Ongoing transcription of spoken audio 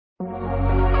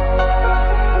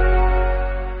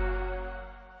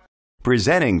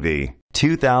Presenting the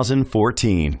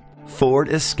 2014 Ford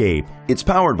Escape. It's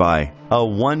powered by a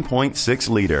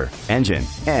 1.6-liter engine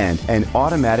and an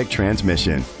automatic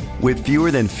transmission. With fewer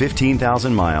than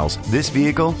 15,000 miles, this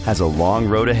vehicle has a long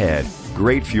road ahead.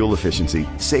 Great fuel efficiency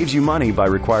saves you money by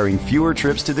requiring fewer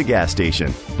trips to the gas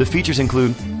station. The features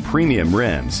include premium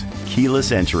rims,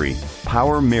 keyless entry,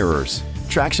 power mirrors,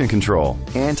 traction control,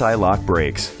 anti-lock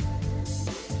brakes.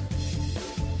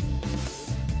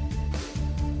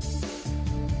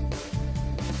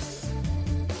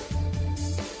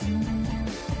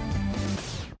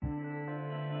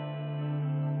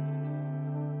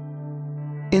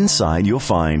 Inside you'll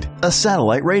find a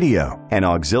satellite radio, an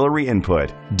auxiliary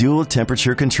input, dual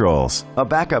temperature controls, a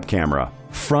backup camera,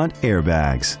 front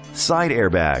airbags, side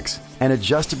airbags, an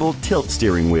adjustable tilt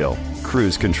steering wheel,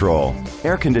 cruise control,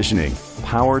 air conditioning,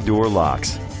 power door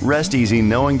locks. Rest easy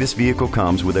knowing this vehicle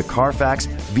comes with a Carfax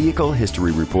Vehicle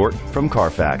History Report from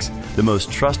Carfax, the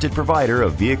most trusted provider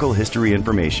of vehicle history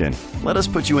information. Let us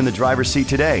put you in the driver's seat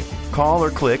today. Call or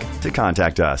click to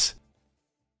contact us.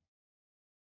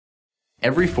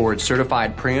 Every Ford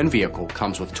certified pre-owned vehicle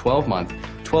comes with 12-month,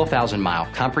 12,000-mile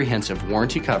comprehensive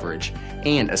warranty coverage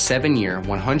and a 7-year,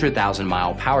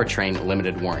 100,000-mile powertrain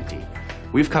limited warranty.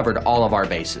 We've covered all of our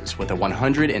bases with a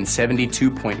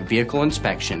 172-point vehicle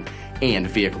inspection and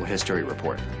vehicle history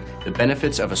report. The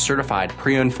benefits of a certified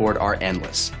pre-owned Ford are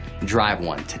endless. Drive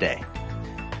one today.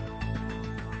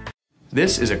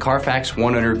 This is a Carfax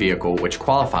one-owner vehicle which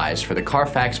qualifies for the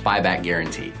Carfax buyback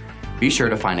guarantee. Be sure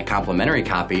to find a complimentary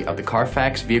copy of the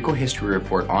Carfax Vehicle History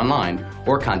Report online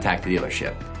or contact the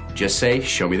dealership. Just say,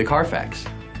 "Show me the Carfax."